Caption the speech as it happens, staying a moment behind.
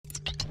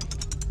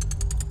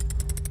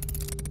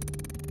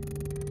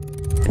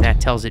and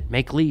that tells it,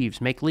 make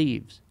leaves, make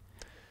leaves.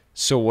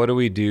 So what do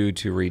we do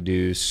to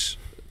reduce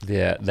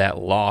that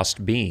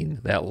lost bean,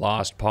 that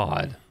lost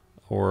pod,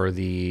 or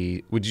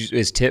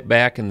is tip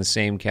back in the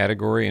same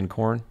category in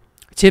corn?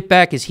 Tip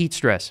back is heat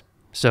stress.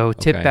 So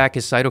tip back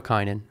is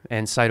cytokinin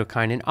and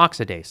cytokinin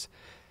oxidase.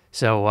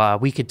 So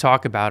we could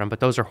talk about them, but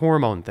those are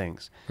hormone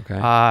things. Okay.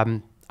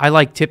 I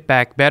like tip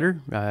back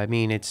better. I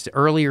mean, it's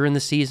earlier in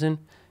the season,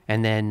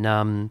 and then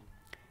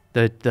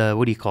the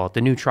what do you call it?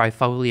 The new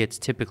trifoliate's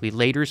typically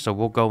later, so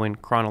we'll go in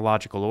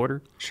chronological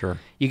order. Sure.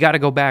 You got to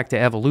go back to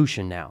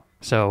evolution now.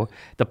 So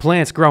the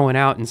plant's growing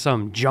out in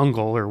some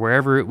jungle or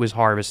wherever it was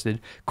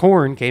harvested.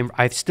 Corn came,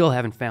 I still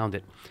haven't found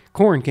it.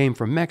 Corn came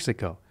from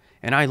Mexico,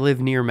 and I live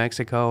near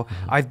Mexico.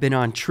 I've been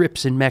on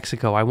trips in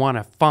Mexico. I want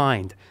to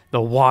find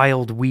the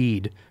wild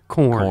weed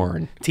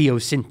corn.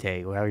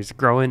 Teosinte, where I was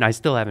growing. I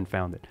still haven't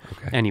found it.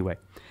 Okay. Anyway,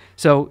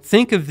 so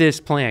think of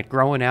this plant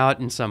growing out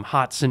in some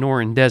hot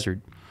Sonoran desert.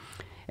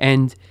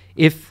 And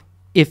if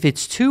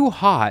it's too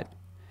hot,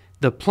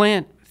 the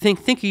plant, think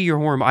of your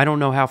hormone. I don't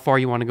know how far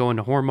you want to go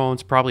into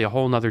hormones, probably a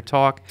whole nother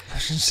talk. I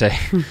was going to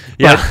say,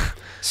 yeah.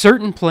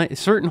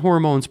 Certain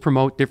hormones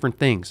promote different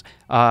things.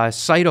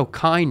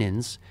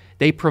 Cytokinins,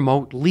 they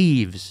promote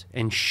leaves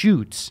and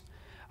shoots.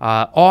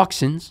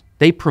 Auxins,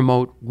 they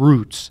promote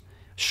roots,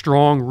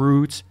 strong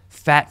roots,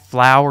 fat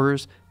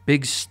flowers,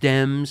 big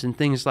stems, and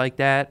things like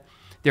that.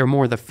 They're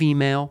more the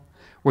female,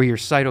 where your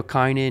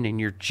cytokinin and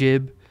your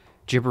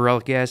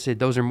gibberellic acid,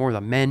 those are more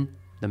the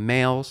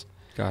males.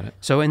 Got it.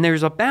 So, and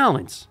there's a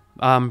balance.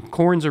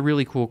 Corn's a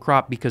really cool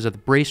crop because of the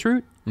brace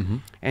root. Mm-hmm.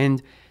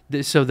 And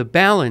so the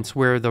balance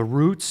where the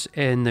roots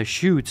and the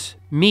shoots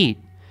meet,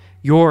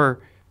 your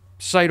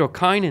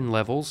cytokinin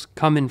levels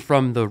coming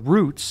from the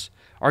roots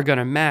are going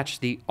to match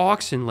the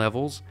auxin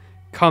levels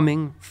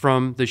coming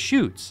from the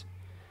shoots.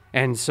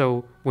 And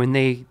so when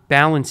they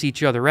balance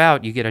each other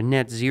out, you get a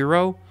net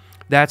zero.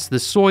 That's the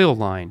soil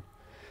line.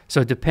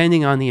 So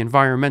depending on the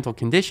environmental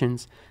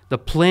conditions, the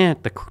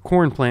plant, the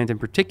corn plant in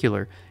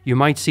particular, you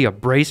might see a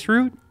brace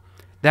root.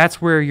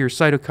 That's where your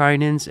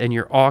cytokinins and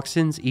your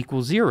auxins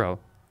equal zero.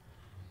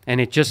 And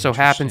it just so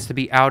happens to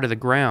be out of the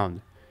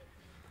ground.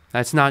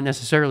 That's not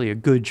necessarily a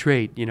good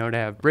trait, to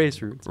have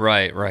brace roots.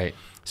 Right, right.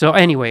 So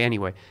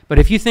anyway. But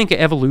if you think of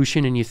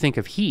evolution and you think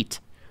of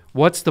heat,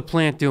 what's the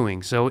plant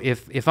doing? So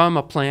if I'm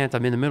a plant,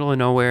 I'm in the middle of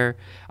nowhere,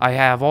 I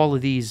have all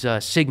of these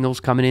signals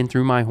coming in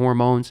through my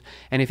hormones,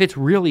 and if it's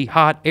really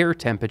hot air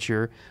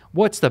temperature,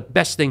 what's the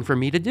best thing for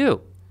me to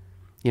do?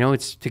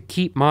 It's to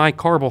keep my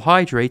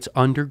carbohydrates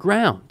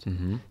underground.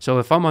 Mm-hmm. So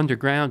if I'm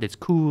underground, it's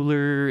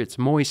cooler, it's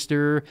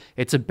moister,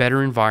 it's a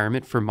better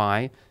environment for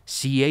my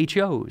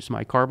CHOs,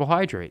 my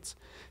carbohydrates.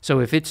 So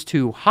if it's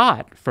too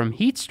hot from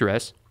heat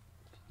stress,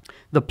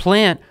 the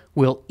plant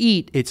will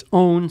eat its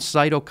own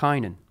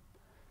cytokinin.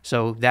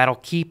 So that'll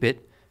keep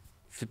it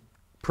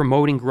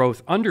promoting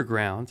growth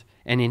underground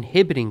and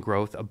inhibiting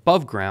growth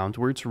above ground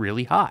where it's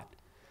really hot.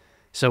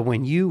 So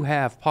when you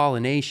have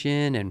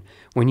pollination and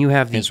when you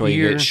have the That's why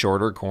you get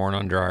shorter corn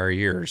on drier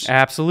years.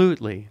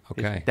 Absolutely.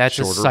 Okay. That's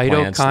shorter a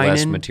cytokinin. Plants,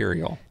 less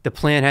material. The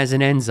plant has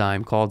an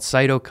enzyme called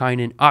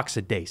cytokinin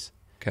oxidase.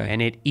 Okay.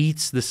 And it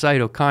eats the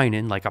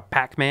cytokinin like a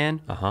Pac-Man.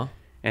 Uh-huh.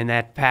 And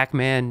that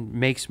Pac-Man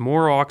makes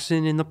more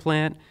auxin in the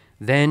plant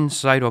than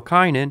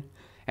cytokinin.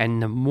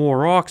 And the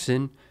more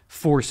auxin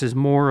forces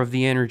more of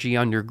the energy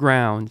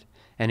underground,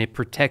 and it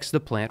protects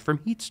the plant from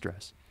heat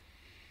stress.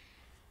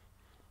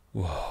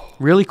 Whoa.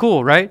 Really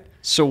cool, right?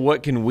 So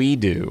what can we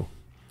do?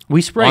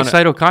 We spray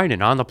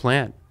cytokinin on the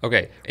plant.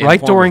 Okay.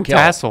 Right during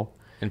tassel.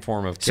 In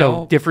form of kelp?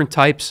 So different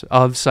types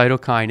of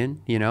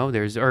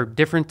cytokinin, or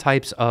different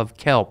types of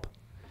kelp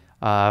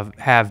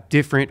have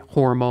different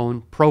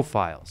hormone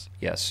profiles.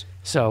 Yes.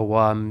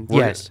 So,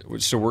 yes.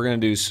 So we're going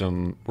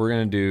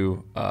to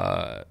do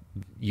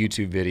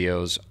YouTube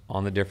videos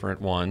on the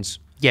different ones.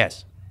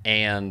 Yes.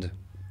 And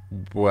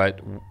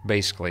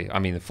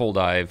the full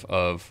dive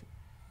of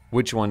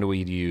which one do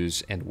we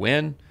use and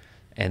when,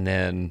 and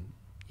then,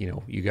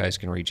 you guys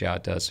can reach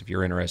out to us if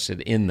you're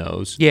interested in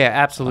those. Yeah,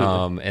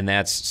 absolutely. And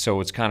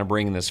it's kind of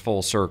bringing this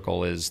full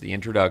circle is the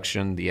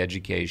introduction, the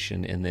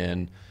education, and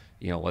then,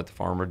 let the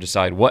farmer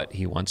decide what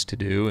he wants to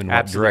do and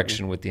what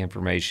direction with the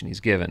information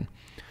he's given.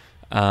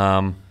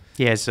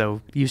 Yeah,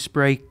 so you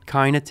spray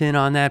Kinetin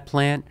on that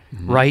plant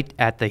right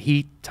at the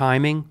heat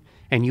timing,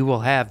 and you will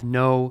have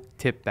no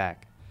tip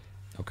back.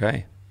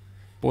 Okay.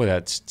 Boy,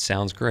 that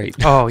sounds great.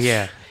 Oh,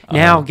 yeah.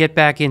 Now get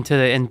back into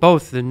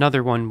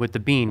another one with the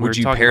bean. Would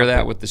you pair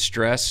that with the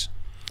stress?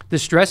 The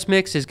stress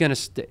mix is going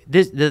to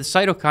the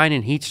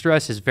cytokinin heat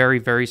stress is very,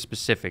 very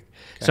specific.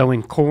 Okay. So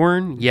in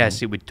corn,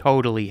 yes, it would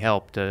totally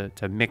help to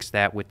mix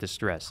that with the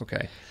stress.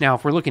 Okay. Now,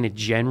 if we're looking at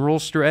general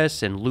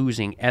stress and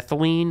losing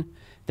ethylene,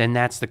 then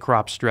that's the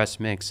crop stress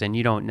mix, and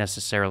you don't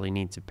necessarily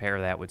need to pair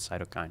that with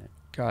cytokinin.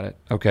 Got it.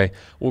 Okay.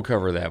 We'll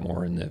cover that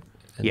more in the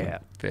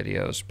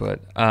videos.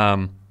 But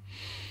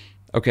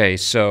okay,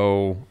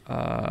 so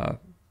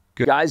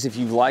Good. Guys, if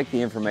you've liked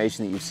the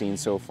information that you've seen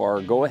so far,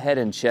 go ahead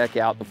and check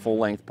out the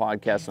full-length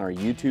podcast on our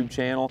YouTube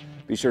channel.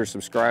 Be sure to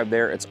subscribe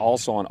there. It's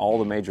also on all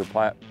the major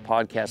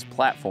podcast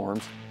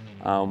platforms.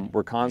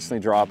 We're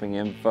constantly dropping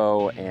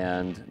info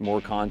and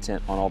more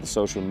content on all the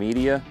social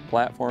media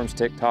platforms,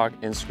 TikTok,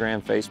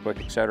 Instagram,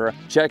 Facebook, etc.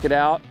 Check it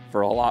out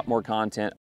for a lot more content.